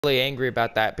really angry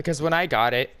about that because when I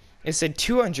got it, it said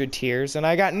 200 tiers and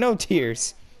I got no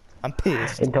tiers. I'm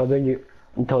pissed. In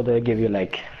total they give you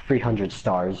like 300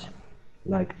 stars,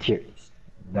 like tiers,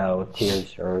 no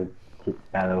tiers or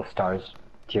battle stars,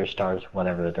 tier stars,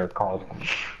 whatever they're called.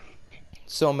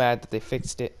 So mad that they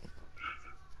fixed it.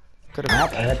 Could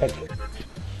That have. or Epic,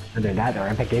 either that or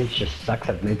Epic Games just sucks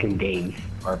at making games,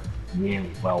 or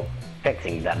well,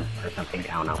 fixing them or something.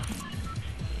 I don't know.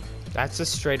 That's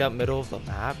just straight up middle of the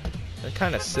map. That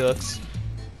kind of sucks.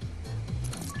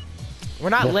 We're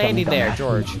not Just landing some there, dumbass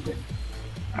George. people.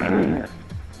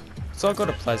 So I'll go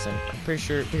to Pleasant. I'm pretty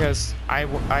sure because I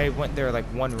went there like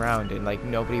one round and like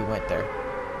nobody went there.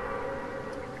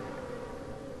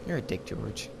 You're a dick,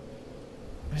 George.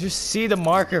 I just see the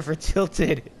marker for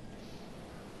tilted.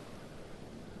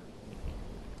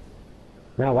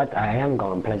 No, what? I am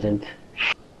going Pleasant.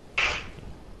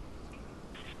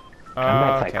 I'm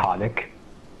not Okay. psychotic.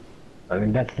 I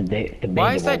mean, that's the debatable.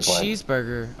 Why is that but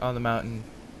cheeseburger on the mountain?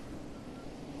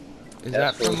 Is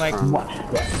that from like?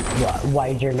 Why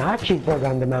is there not cheeseburger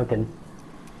on the mountain?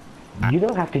 You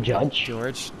don't have to judge.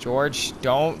 George,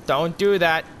 don't do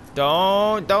that.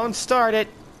 Don't start it.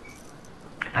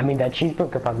 I mean, that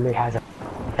cheeseburger probably has a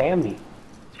family.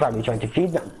 It's probably trying to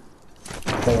feed them.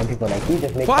 So when people like you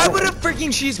just make. Why would a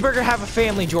freaking cheeseburger have a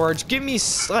family, George? Give me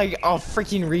like a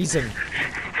freaking reason.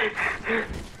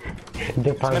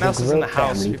 Someone else is in the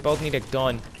house. Family. We both need a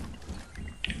gun.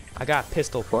 I got a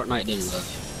pistol. Fortnite didn't love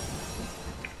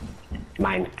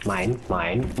Mine.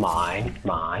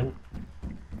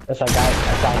 That's our guy.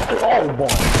 Oh boy.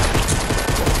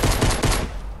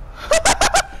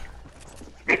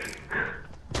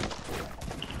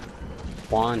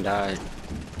 Juan died.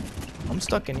 I'm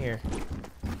stuck in here.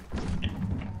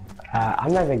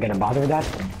 I'm not even gonna bother with that.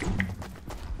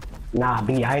 Nah,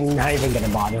 B, I'm not even gonna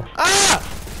bother. Ah!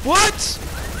 What?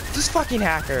 This fucking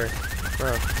hacker,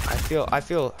 bro. I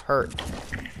feel hurt.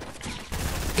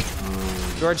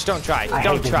 George, don't try.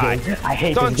 Don't try. I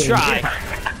hate Don't this game. try.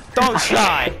 Don't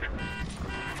try.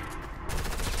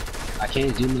 I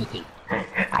can't do nothing.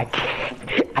 I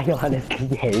can't. I honestly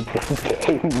hate this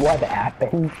game. What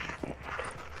happened?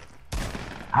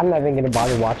 I'm not even gonna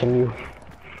bother watching you.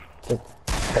 Just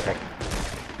perfect.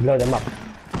 Blow them up.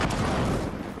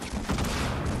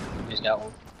 Just got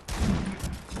one.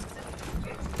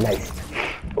 Nice.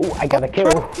 Oh, I got a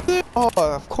kill. Oh,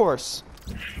 of course.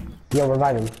 Yo,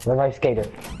 revive him. Revive Skater.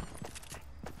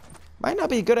 Might not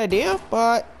be a good idea,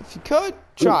 but if you could,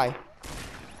 try.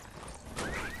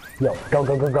 Yo, go.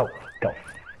 Go.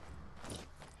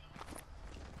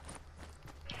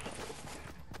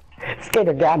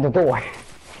 Skater, get out the door.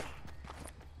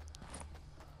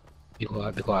 Be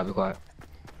quiet.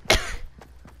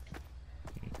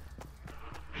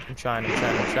 I'm trying.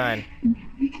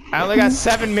 I only got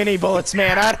 7 mini bullets,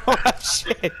 man. I don't have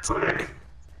shit.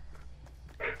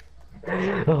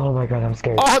 Oh my god, I'm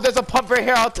scared. Oh, there's a pump right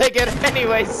here. I'll take it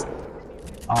anyways.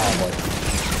 Oh boy.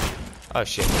 Oh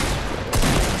shit.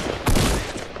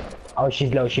 Oh,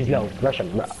 she's low. Rush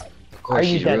him. Of Are course,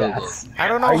 you she's dead real ass? I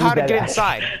don't know Are you how to dead get ass?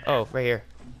 inside. Oh, right here.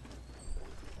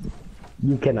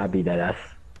 You cannot be dead ass.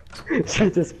 She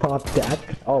just popped that.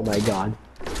 Oh my god.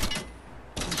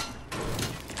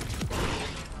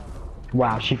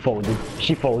 Wow, she folded.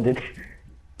 She finessed.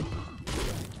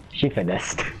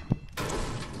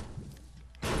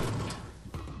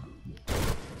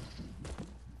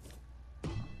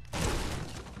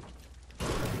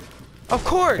 Of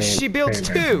course, she builds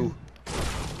two.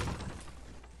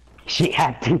 She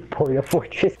had to porta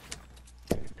fortress.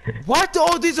 What?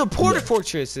 Oh, these are porta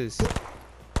fortresses.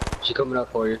 She coming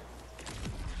up for you.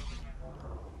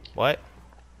 What?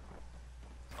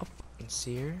 Oh, fucking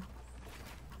see her.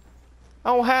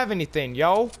 I don't have anything,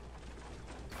 yo.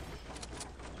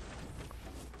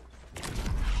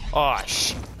 Oh,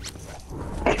 shit.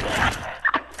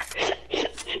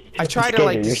 I tried to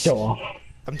like. You're so off.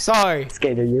 I'm sorry.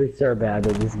 Skater, you're so bad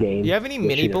at this game. Do you have any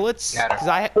mini bullets? Got her. Cause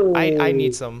I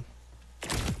need some.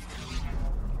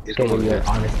 Just come Skater, over you're here.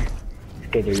 honest.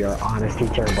 Skater, you're honestly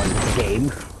terrible at this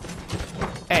game.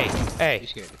 Hey. You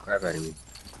scared the crap out of me.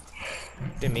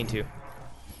 Didn't mean to.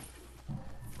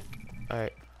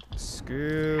 Alright.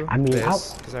 Screw I mean,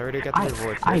 this, because I already got the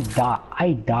reward for it.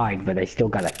 I died, but I still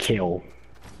got a kill.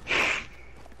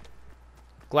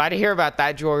 Glad to hear about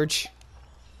that, George.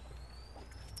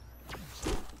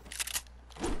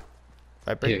 If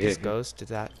I break Here, this here. ghost, does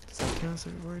that count as a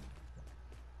reward?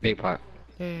 Big pot.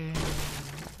 Yay.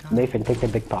 Nathan, take the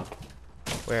big pop.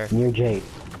 Where? Near Jay.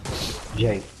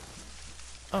 Jay.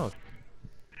 Oh.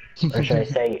 Or should I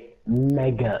say,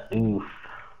 mega oof.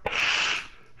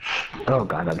 Oh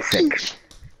god, I'm sick.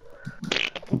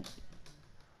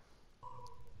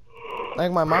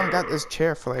 Like my mom got this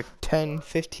chair for like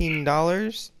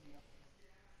 $10-15.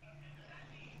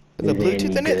 With the Is it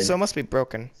Bluetooth any in it, good? so it must be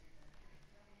broken.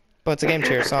 But it's a game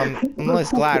chair, so I'm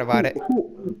less glad about it.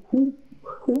 Who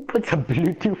puts a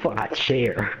Bluetooth on a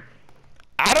chair?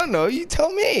 I don't know, you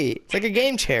tell me. It's like a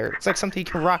game chair. It's like something you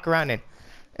can rock around in.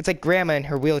 It's like grandma in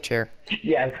her wheelchair.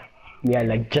 Yeah,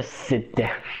 like just sit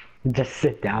down. Just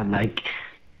sit down, like,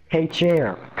 hey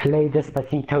chair, play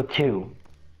Despacito 2.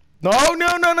 No. I'm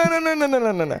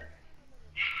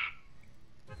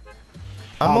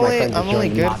Oh, my friend just only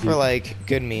joined the good lobby. for like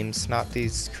good memes, not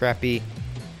these crappy.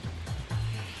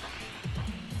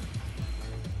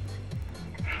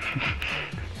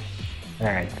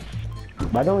 Alright.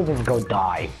 Why don't we just go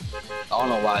die? I don't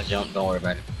know why I jumped. Don't worry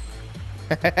about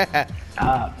it.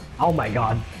 Oh my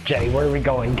god, Jay, where are we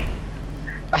going?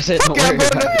 I said don't Okay, I'm worry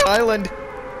going to about it. the island.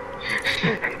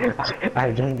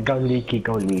 I just go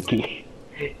leaky.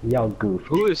 Yo, goof.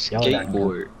 Who is Yo, that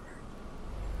skateboard?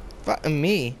 Fucking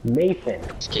me. Nathan.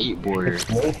 Skateboarder. It's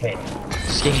Nathan.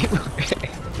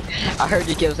 Skateboard. I heard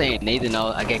you kept saying Nathan.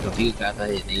 I get confused. 'Cause I thought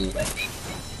his name was like Nathan.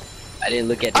 I didn't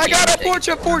look at. The I got a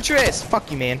game fortress.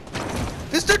 Fuck you, man.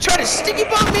 This dude trying to sticky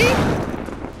bomb me?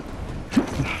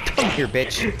 Come here,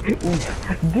 bitch.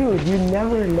 Dude, you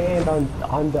never land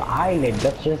on the island.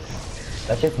 That's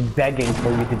just begging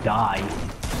for you to die.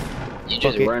 You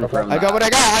just Okay. run from. I got what I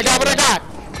got.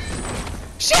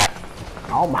 Shit!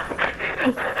 Oh my.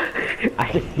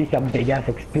 I just see some big ass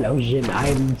explosion.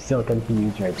 I'm so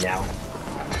confused right now.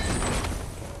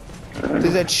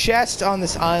 There's a chest on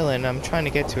this island. I'm trying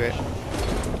to get to it.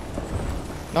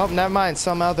 Nope, never mind.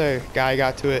 Some other guy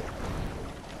got to it.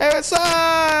 Hey, what's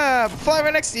up? Fly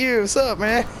right next to you. What's up,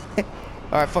 man?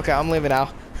 Alright, fuck it. I'm leaving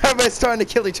now. Everybody's starting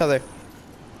to kill each other.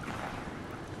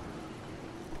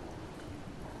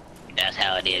 That's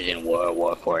how it is in World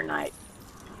War Fortnite.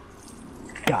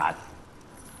 God.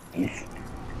 Jeez.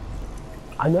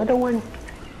 Another one?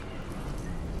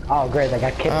 Oh great, I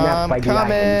got kidnapped by I'm the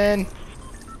island.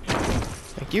 coming.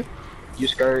 Thank you. You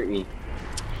scared me.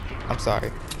 I'm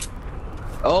sorry.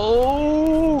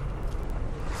 Oh!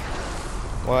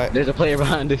 What? There's a player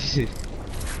behind us.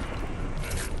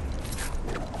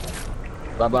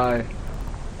 Bye bye.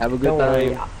 Have a good Don't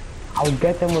worry, time. I'll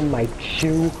get them with my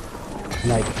 2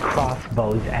 like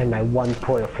crossbows and my 1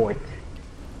 porta fort.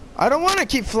 I don't want to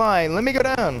keep flying. Let me go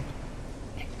down.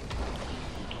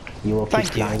 You will keep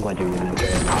Thank you. flying whether you like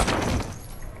it or not.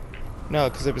 No,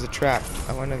 because there was a trap.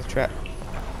 I went in the trap.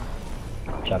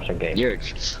 Traps are gay. You're a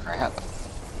trap.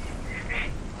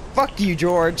 Fuck you,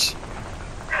 George.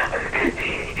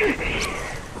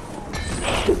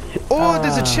 Oh,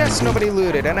 there's a chest nobody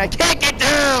looted, and I can't get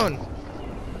down.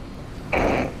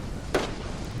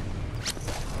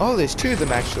 Oh, there's 2 of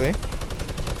them actually.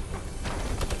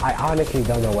 I honestly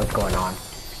don't know what's going on.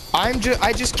 I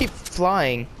just keep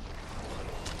flying.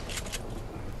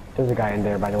 There's a guy in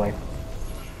there, by the way.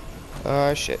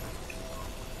 Shit.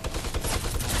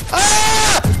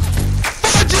 Ah!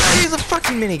 Oh, dude, I use a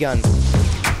fucking minigun.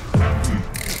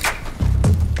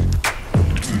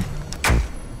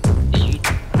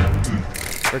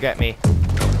 Forget me.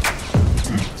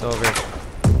 It's over.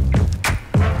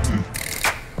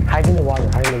 Hide in the water,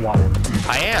 hide in the water.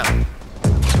 I am.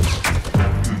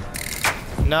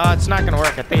 No, it's not gonna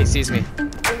work. I think he sees me.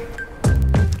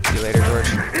 See you later, George.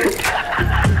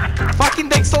 Fucking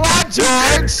thanks a lot,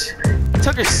 George!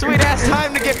 Took your sweet ass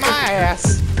time to get my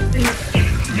ass.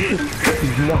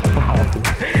 No problem.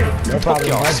 No Took problem,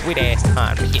 your bud. sweet ass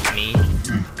time to get me.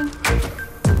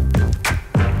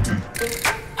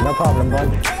 No problem, bud.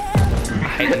 I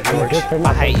hate you, George. Good for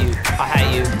I hate you. I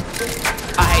hate you.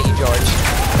 I hate you, George.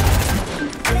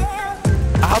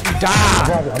 I hope you die.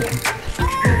 Problem.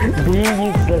 Being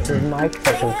useless is my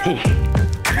specialty.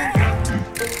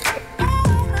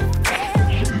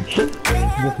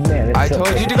 This man is I so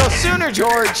told you to go sooner,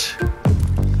 George.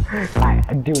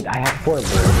 Dude, I have 4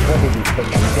 bullets. What did you think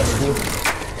I'm gonna do?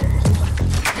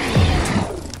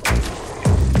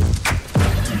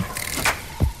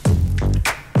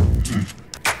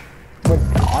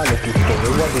 Honestly,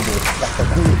 Scaly, what did you expect of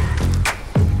me?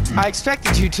 I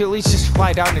expected you to at least just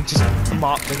fly down and just come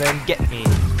up and then get me.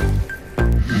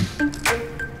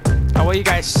 Now while you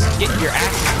guys get your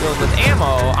asses filled with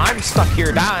ammo, I'm stuck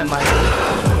here dying like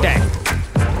dang.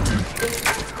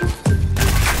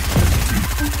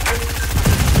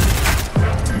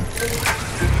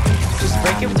 Just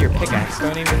break it with your pickaxe.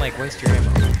 Don't even like waste your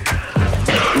ammo.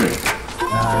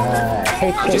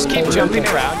 Hey, Just keep Scaly, jumping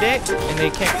around it, and they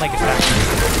can't like attack you.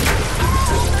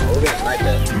 We're gonna snipe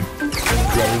that.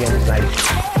 Yeah, we get like.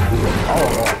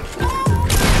 Oh.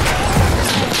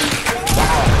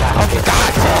 Oh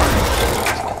God!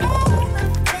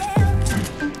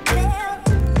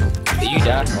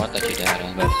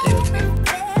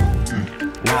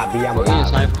 B, I'm Bro, you alive.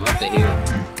 snipe from up the hill.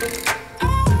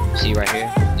 See right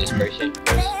here? This person.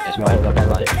 That's No, why hold up, I I'm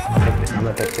like it.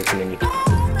 gonna fix this mini.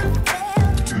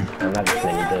 I'm not this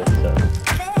mini,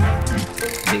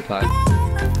 Big pot.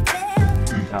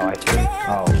 Oh, I see.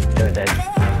 Oh, they're dead.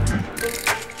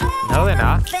 No, they're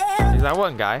not. There's that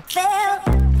one guy.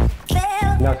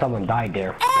 No, someone died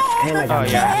there. And I Oh got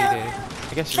yeah, back. he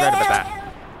did. I guess you're right about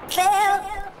that.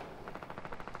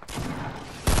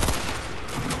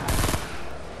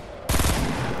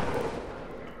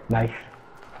 Nice.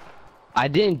 I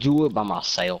didn't do it by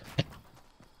myself.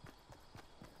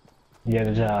 Yeah,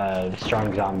 there's a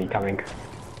strong zombie coming.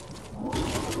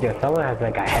 Yeah, someone has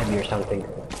like a heavy or something.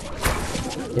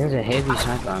 There's a heavy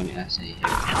sniper on me. I say heavy.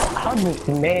 How did this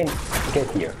man get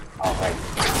here? Oh, right.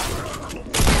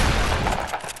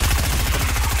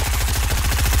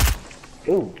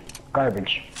 Ooh,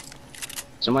 garbage.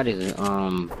 Somebody's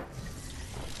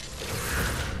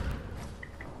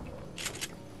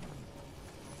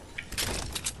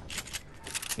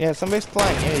Yeah, somebody's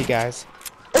flying near you guys.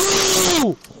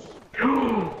 Oh!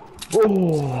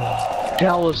 Oh,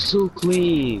 That was so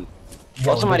clean.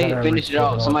 Yo, Oh, somebody they're gonna finish it reach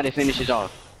off. the Somebody finish it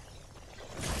off.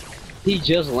 He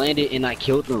just landed and I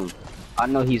killed him. I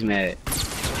know he's mad.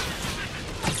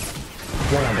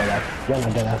 You're not dead. You're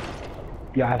not dead.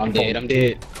 Yo, I have I'm to dead. fold. I'm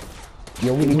dead.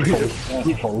 Yo, we need to fold.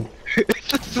 We fold.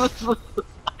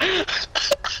 I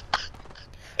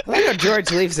like how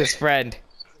George leaves his friend.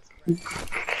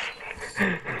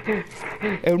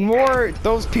 And more,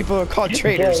 those people are called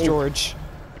traitors, Okay. George.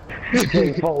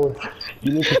 Yo, fold.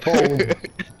 You need to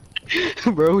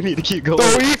fold. Bro, we need to keep going.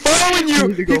 Oh, he following you!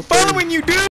 He following you, dude!